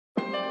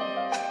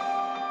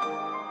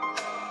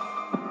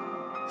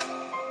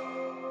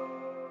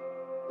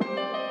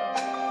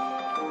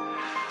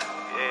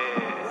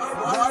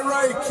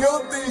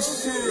killed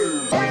this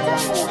shit.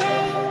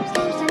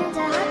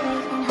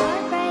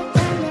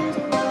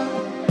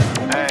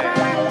 Hey,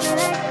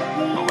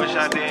 I wish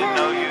I didn't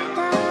know you.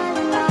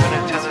 I'm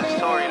gonna tell a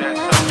story that's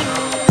so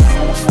true.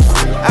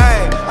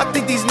 Hey, I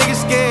think these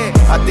niggas scared.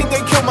 I think they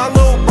killed my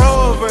little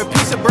bro over a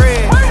piece of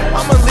bread.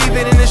 I'ma leave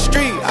it in the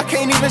street, I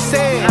can't even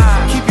say it.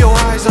 Keep your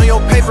eyes on your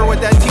paper, what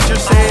that teacher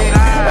said.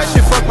 That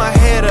shit fucked my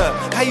head up.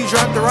 How you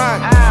dropped the rock?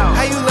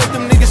 How you let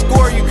them niggas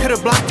score? You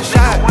could've blocked the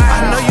shot.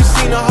 I know you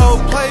seen the whole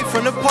play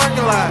from the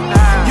parking lot.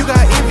 You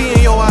got envy in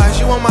your eyes,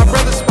 you on my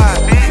brother's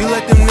spot. You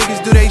let them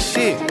niggas do they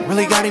shit,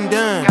 really got him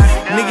done.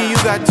 Nigga, you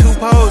got two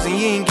poles and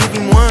you ain't give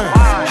him one.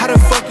 How the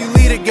fuck you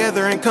leave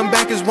together and come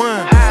back as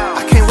one?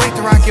 I can't wait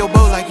to rock your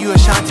boat like you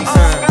Ashanti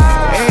son.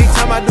 Every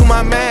time I do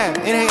my math,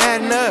 it ain't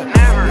adding up.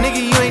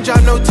 Nigga, you ain't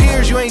drop no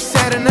tears, you ain't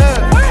satin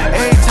up.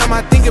 Every time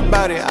I think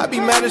about it, I be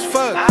mad as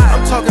fuck.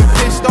 I'm talking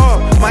pissed off,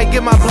 might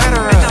get my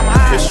bladder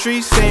up. The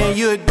streets saying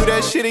you'd do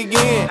that shit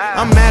again.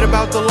 I'm mad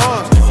about the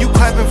loss, you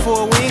clapping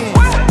for a win.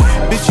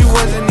 Bitch, you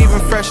wasn't even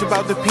fresh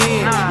about the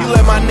pen. You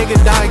let my nigga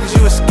die cause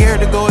you was scared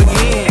to go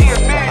again.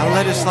 I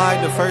let it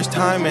slide the first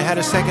time and had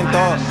a second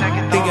thought.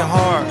 Thinking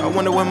hard, I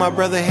wonder when my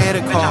brother had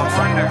a cost.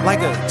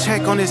 Like a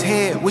check on his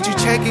head, would you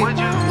check it?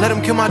 Let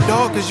him kill my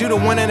dog cause you the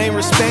one that ain't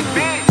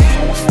respected.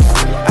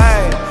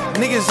 Ay,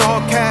 niggas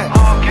all cat,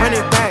 run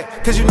it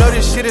back, cause you know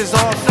this shit is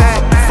all fat.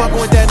 Fucking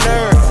with that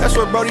nerd, that's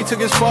where Brody took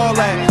his fall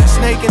at.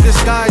 Snake in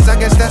disguise, I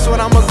guess that's what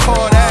I'ma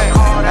call that.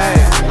 Ay,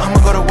 I'ma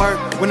go to work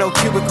with no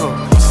cubicle,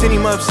 send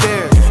him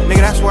upstairs,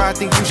 nigga, that's where I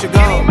think you should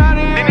go.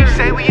 Then he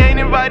say we ain't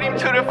invite him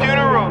to the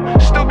funeral.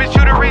 Stupid,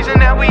 you the reason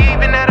that we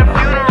even at a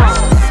funeral.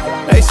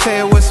 They say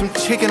it was some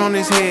chicken on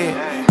his head.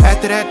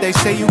 After that, they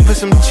say you put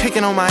some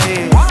chicken on my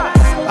head.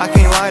 I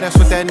can't lie, that's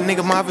what that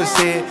nigga Mava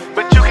said.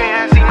 But you can't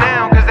ask him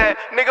now, cause that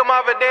nigga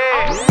Mava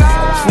dead.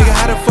 Nigga,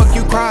 how the fuck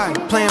you cry?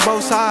 Playing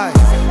both sides.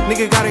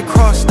 Nigga got it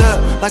crossed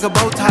up like a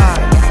bow tie.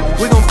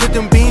 We gon' put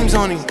them beams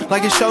on him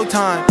like it's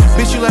showtime.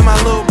 Bitch, you let my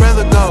little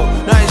brother go,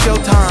 now it's your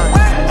time.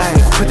 Ay,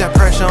 put that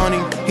pressure on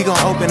him, he gon'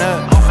 open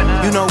up.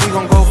 You know we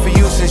gon' go for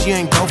you since you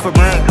ain't go for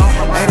bruh.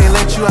 Ay, they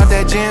let you out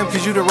that jam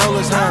cause you the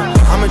rollers, huh?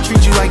 I'ma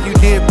treat you like you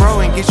did, bro,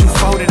 and get you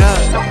folded up.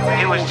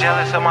 He was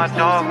jealous of my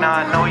dog,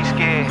 now I know he's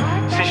scared.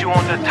 Since you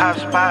want the top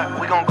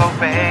spot, we gon' go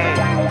for head.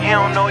 He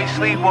don't know he's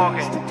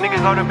sleepwalking, nigga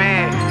go to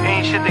bed.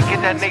 Ain't shit to get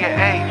that nigga,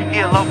 ayy,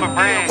 he a loaf of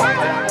bread.